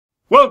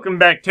Welcome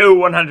back to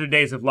 100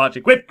 Days of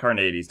Logic with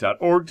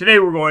Carneades.org. Today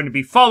we're going to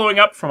be following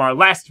up from our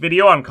last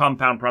video on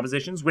compound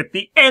propositions with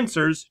the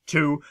answers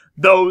to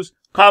those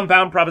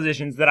compound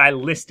propositions that I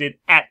listed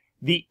at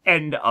the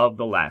end of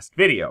the last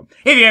video.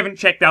 If you haven't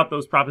checked out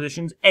those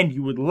propositions and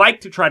you would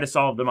like to try to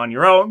solve them on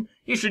your own,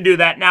 you should do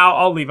that now.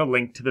 I'll leave a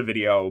link to the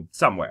video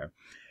somewhere.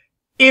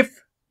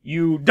 If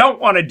you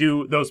don't want to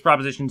do those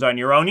propositions on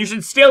your own, you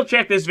should still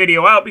check this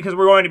video out because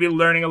we're going to be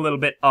learning a little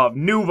bit of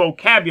new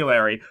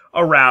vocabulary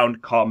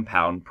around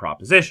compound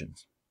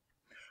propositions.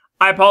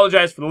 I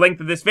apologize for the length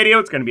of this video.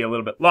 It's going to be a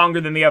little bit longer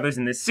than the others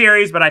in this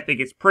series, but I think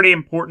it's pretty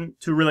important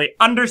to really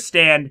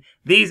understand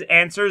these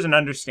answers and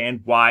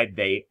understand why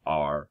they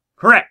are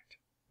correct.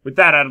 With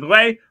that out of the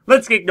way,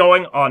 let's get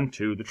going on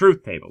to the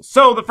truth tables.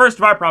 So the first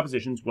of our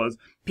propositions was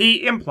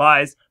P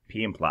implies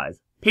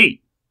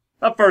P.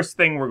 The first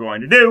thing we're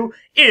going to do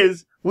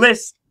is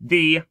list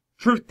the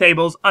truth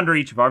tables under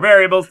each of our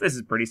variables. This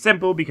is pretty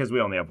simple because we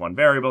only have one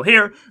variable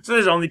here, so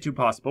there's only two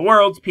possible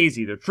worlds. P is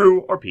either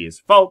true or P is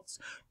false.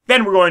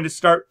 Then we're going to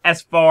start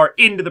as far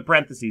into the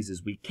parentheses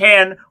as we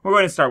can. We're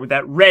going to start with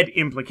that red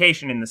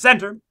implication in the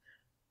center.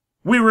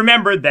 We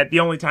remembered that the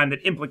only time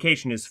that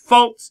implication is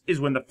false is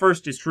when the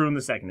first is true and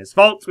the second is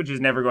false, which is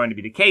never going to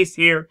be the case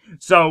here.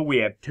 So we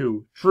have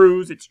two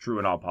trues. It's true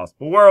in all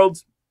possible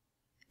worlds.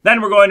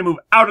 Then we're going to move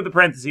out of the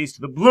parentheses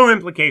to the blue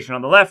implication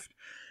on the left,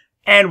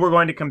 and we're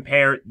going to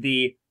compare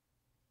the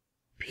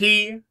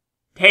P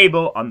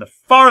table on the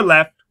far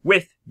left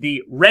with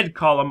the red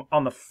column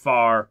on the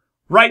far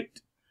right.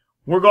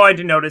 We're going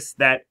to notice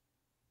that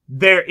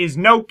there is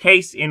no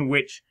case in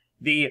which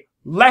the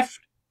left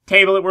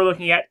table that we're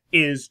looking at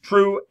is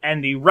true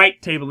and the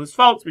right table is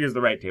false, because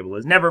the right table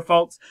is never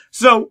false.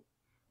 So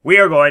we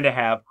are going to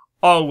have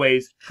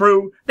always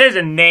true. There's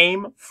a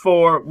name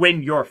for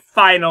when your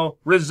final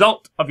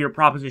result of your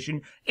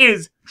proposition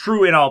is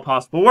true in all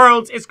possible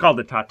worlds. It's called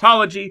a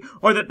tautology,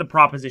 or that the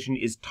proposition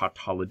is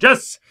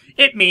tautologous.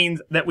 It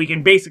means that we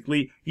can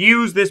basically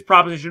use this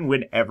proposition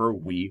whenever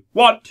we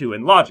want to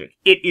in logic.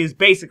 It is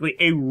basically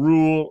a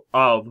rule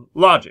of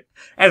logic.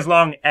 As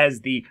long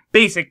as the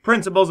basic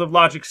principles of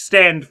logic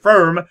stand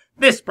firm,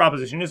 this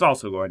proposition is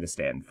also going to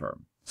stand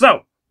firm.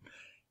 So,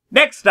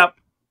 next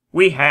up,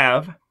 we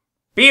have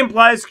P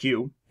implies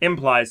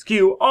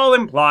Q, all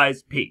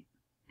implies P.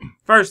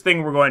 First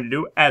thing we're going to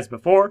do, as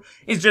before,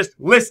 is just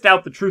list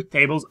out the truth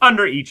tables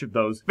under each of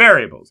those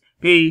variables,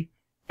 P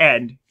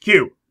and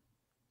Q.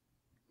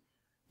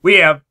 We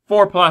have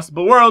four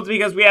possible worlds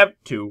because we have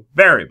two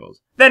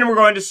variables. Then we're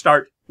going to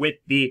start with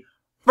the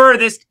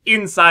furthest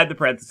inside the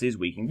parentheses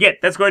we can get.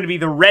 That's going to be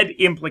the red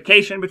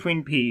implication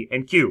between P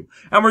and Q.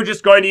 And we're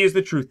just going to use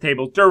the truth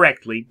table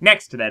directly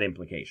next to that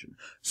implication.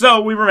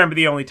 So we remember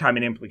the only time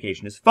an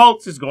implication is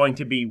false is going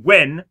to be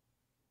when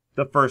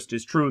the first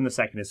is true and the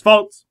second is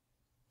false.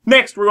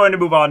 Next, we're going to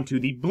move on to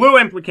the blue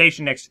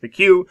implication next to the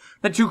Q.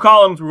 The two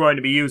columns we're going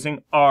to be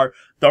using are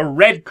the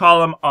red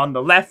column on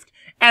the left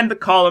and the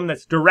column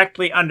that's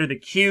directly under the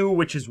Q,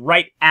 which is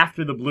right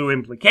after the blue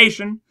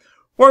implication.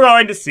 We're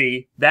going to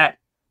see that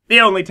the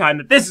only time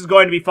that this is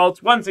going to be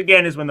false, once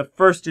again, is when the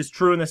first is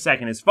true and the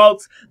second is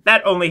false.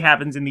 That only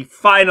happens in the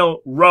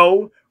final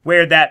row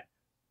where that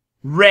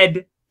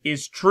red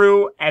is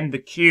true and the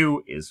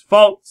Q is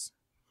false.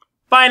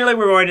 Finally,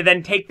 we're going to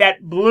then take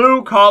that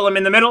blue column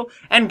in the middle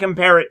and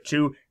compare it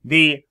to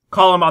the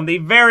column on the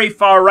very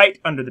far right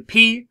under the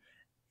P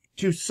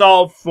to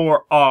solve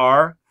for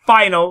our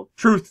final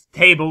truth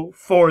table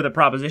for the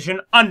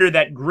proposition under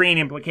that green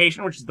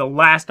implication, which is the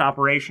last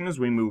operation as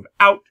we move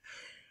out.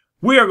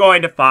 We are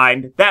going to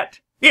find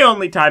that the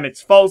only time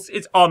it's false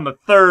is on the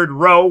third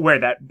row where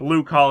that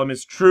blue column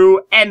is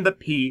true and the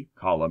P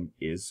column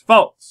is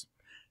false.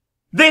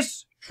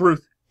 This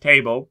truth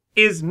table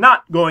is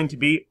not going to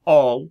be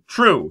all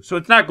true, so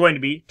it's not going to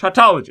be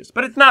tautologous,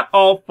 but it's not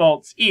all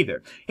false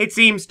either. It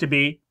seems to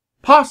be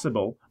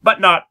possible, but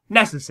not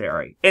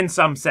necessary in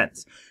some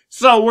sense.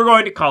 So we're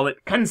going to call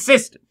it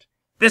consistent.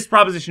 This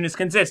proposition is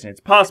consistent. It's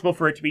possible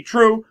for it to be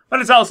true, but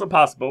it's also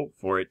possible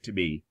for it to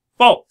be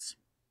false.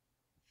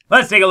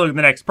 Let's take a look at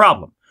the next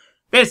problem.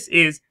 This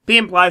is P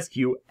implies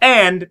Q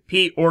and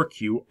P or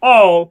Q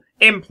all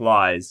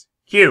implies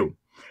Q.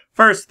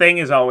 First thing,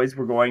 as always,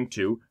 we're going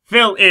to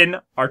fill in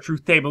our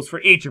truth tables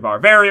for each of our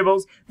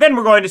variables. Then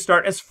we're going to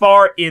start as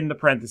far in the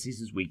parentheses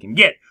as we can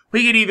get.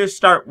 We could either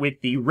start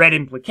with the red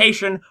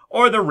implication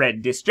or the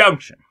red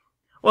disjunction.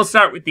 We'll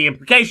start with the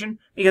implication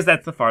because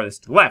that's the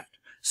farthest to the left.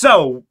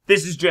 So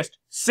this is just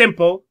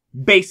simple,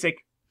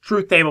 basic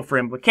truth table for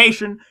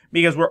implication,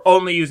 because we're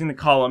only using the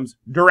columns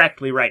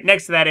directly right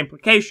next to that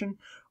implication.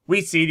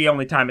 We see the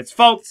only time it's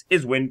false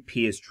is when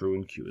P is true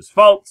and Q is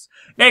false.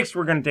 Next,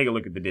 we're going to take a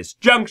look at the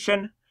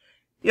disjunction.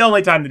 The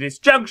only time the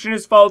disjunction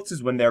is false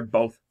is when they're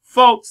both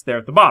false. They're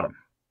at the bottom.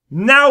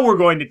 Now we're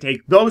going to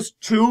take those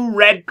two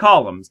red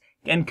columns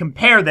and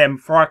compare them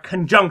for our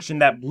conjunction,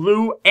 that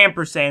blue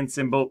ampersand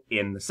symbol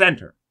in the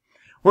center.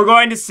 We're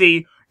going to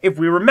see if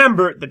we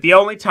remember that the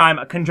only time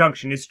a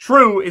conjunction is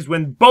true is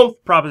when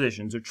both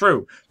propositions are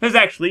true. There's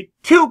actually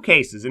two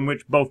cases in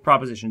which both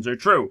propositions are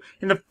true,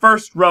 in the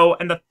first row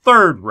and the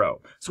third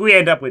row. So we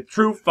end up with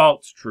true,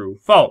 false, true,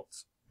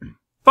 false.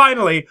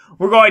 Finally,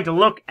 we're going to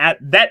look at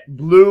that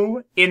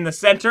blue in the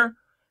center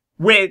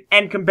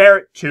and compare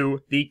it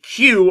to the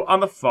Q on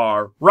the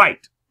far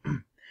right.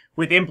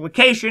 With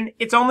implication,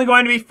 it's only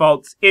going to be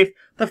false if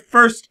the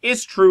first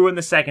is true and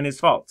the second is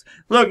false.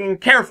 Looking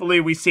carefully,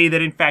 we see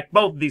that in fact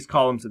both of these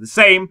columns are the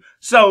same,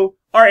 so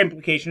our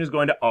implication is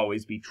going to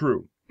always be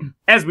true.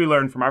 As we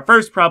learned from our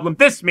first problem,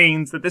 this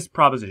means that this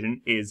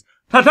proposition is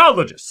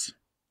tautologous.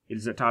 It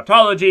is a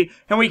tautology,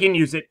 and we can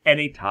use it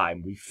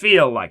anytime we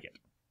feel like it.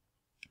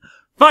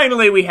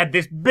 Finally, we had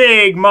this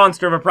big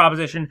monster of a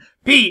proposition,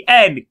 P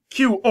and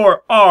Q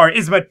or R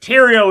is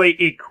materially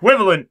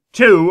equivalent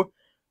to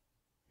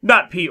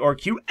not P or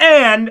Q,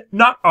 and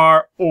not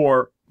R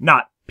or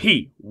not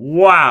P.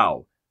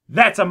 Wow.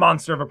 That's a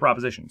monster of a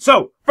proposition.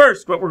 So,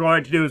 first, what we're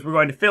going to do is we're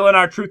going to fill in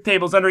our truth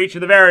tables under each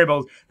of the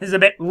variables. This is a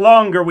bit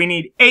longer. We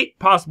need 8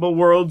 possible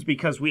worlds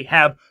because we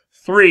have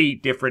 3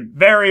 different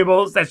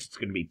variables. That's just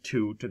going to be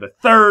 2 to the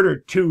third or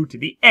 2 to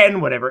the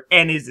n. Whatever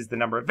n is the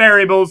number of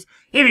variables.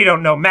 If you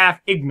don't know math,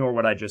 ignore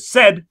what I just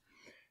said.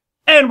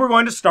 And we're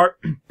going to start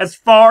as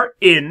far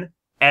in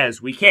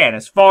as we can,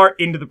 as far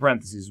into the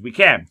parentheses as we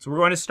can. So we're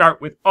going to start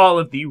with all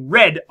of the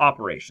red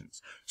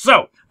operations.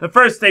 So, the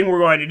first thing we're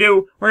going to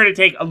do, we're going to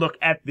take a look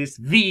at this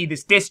V,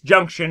 this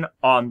disjunction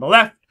on the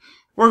left.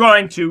 We're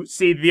going to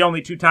see the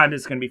only 2 times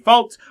it's going to be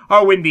false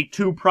are when the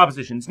 2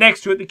 propositions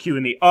next to it, the Q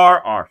and the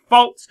R, are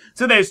false.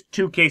 So there's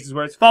 2 cases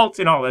where it's false,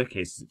 in all other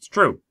cases it's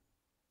true.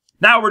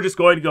 Now we're just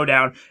going to go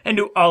down and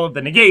do all of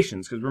the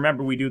negations, because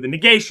remember we do the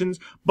negations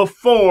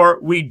before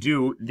we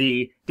do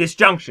the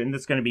disjunction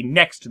that's going to be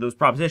next to those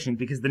propositions,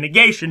 because the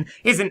negation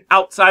isn't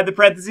outside the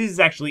parentheses, it's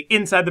actually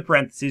inside the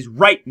parentheses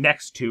right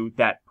next to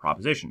that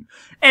proposition.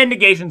 And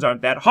negations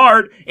aren't that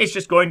hard, it's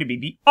just going to be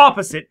the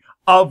opposite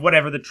of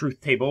whatever the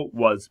truth table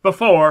was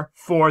before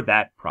for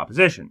that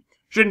proposition.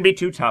 Shouldn't be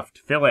too tough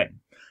to fill in.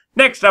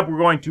 Next up, we're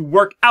going to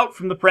work out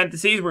from the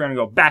parentheses. We're going to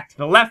go back to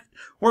the left.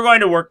 We're going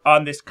to work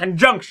on this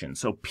conjunction,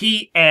 so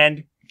P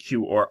and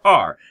Q or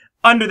R.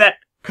 Under that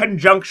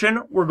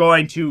conjunction, we're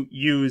going to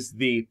use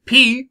the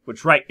P,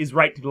 which is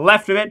right to the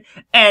left of it,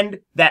 and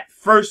that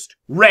first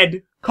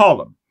red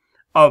column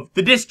of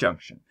the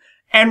disjunction.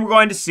 And we're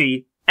going to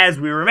see, as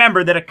we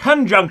remember, that a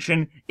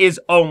conjunction is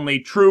only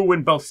true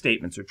when both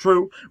statements are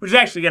true, which is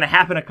actually going to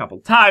happen a couple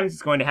times.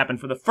 It's going to happen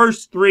for the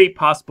first 3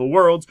 possible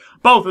worlds.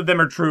 Both of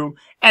them are true,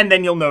 and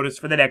then you'll notice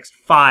for the next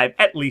 5,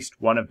 at least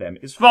one of them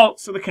is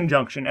false, so the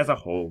conjunction as a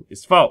whole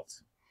is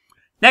false.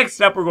 Next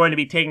up, we're going to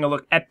be taking a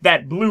look at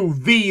that blue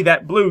V,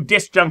 that blue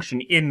disjunction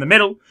in the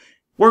middle.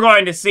 We're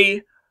going to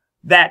see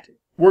that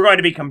we're going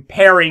to be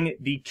comparing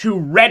the 2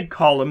 red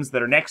columns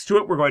that are next to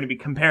it. We're going to be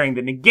comparing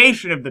the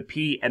negation of the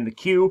P and the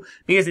Q,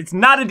 because it's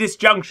not a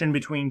disjunction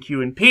between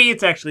Q and P,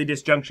 it's actually a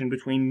disjunction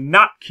between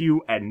not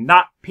Q and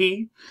not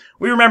P.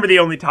 We remember the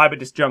only time a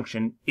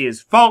disjunction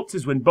is false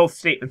is when both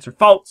statements are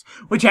false,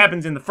 which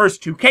happens in the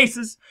first 2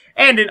 cases,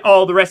 and in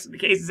all the rest of the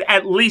cases,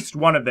 at least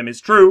one of them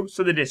is true,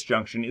 so the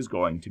disjunction is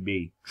going to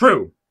be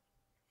true.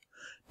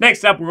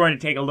 Next up, we're going to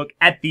take a look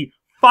at the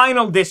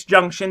final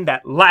disjunction,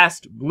 that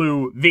last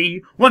blue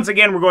V. Once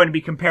again, we're going to be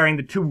comparing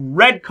the 2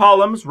 red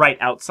columns right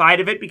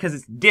outside of it, because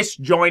it's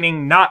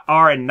disjoining not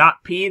R and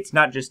not P. It's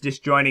not just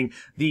disjoining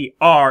the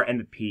R and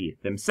the P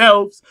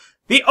themselves.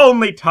 The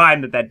only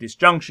time that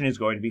disjunction is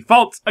going to be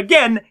false,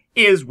 again,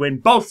 is when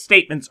both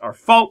statements are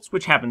false,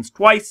 which happens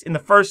twice in the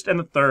first and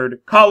the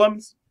third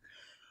columns.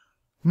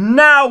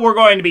 Now we're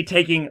going to be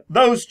taking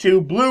those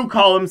 2 blue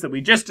columns that we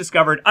just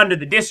discovered under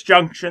the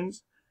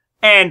disjunctions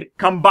and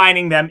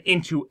combining them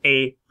into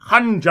a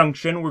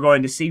conjunction. We're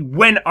going to see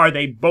when are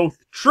they both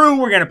true.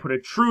 We're going to put a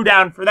true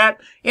down for that.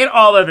 In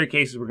all other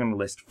cases, we're going to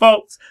list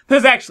false.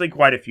 There's actually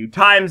quite a few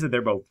times that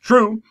they're both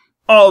true.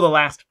 All the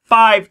last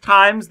 5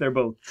 times they're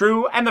both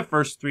true, and the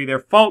first 3 they're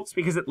false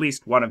because at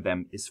least one of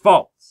them is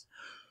false.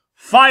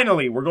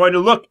 Finally, we're going to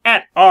look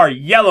at our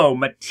yellow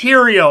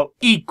material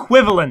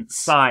equivalence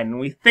sign. When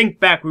we think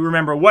back, we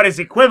remember what is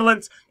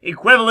equivalence.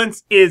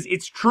 Equivalence is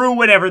it's true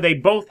whenever they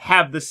both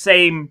have the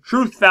same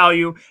truth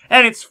value,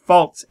 and it's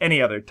false any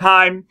other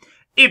time.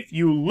 If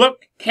you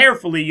look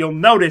carefully, you'll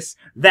notice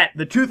that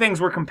the 2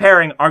 things we're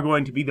comparing are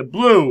going to be the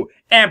blue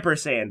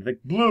ampersand, the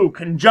blue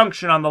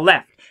conjunction on the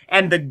left,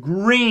 and the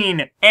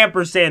green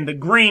ampersand, the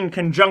green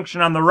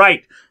conjunction on the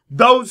right.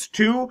 Those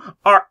 2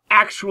 are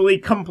actually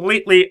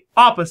completely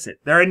opposite.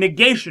 They're a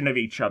negation of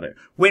each other.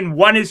 When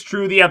one is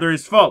true, the other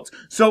is false.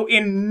 So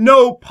in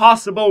no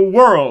possible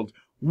world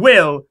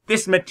will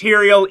this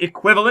material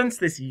equivalence,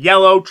 this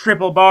yellow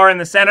triple bar in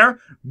the center,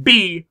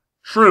 be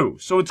true.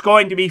 So it's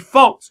going to be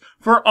false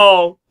for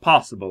all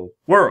possible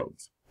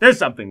worlds. There's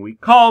something we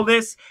call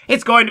this.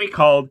 It's going to be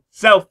called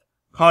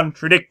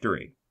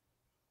self-contradictory.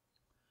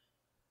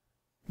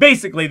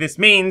 Basically, this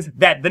means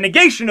that the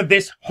negation of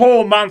this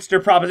whole monster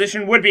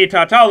proposition would be a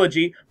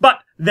tautology, but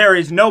there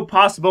is no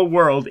possible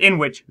world in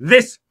which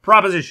this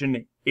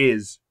proposition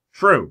is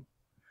true.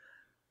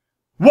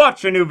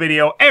 Watch a new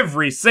video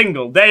every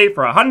single day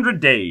for 100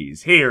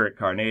 days here at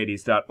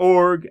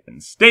Carneades.org,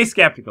 and stay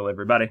skeptical,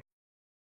 everybody.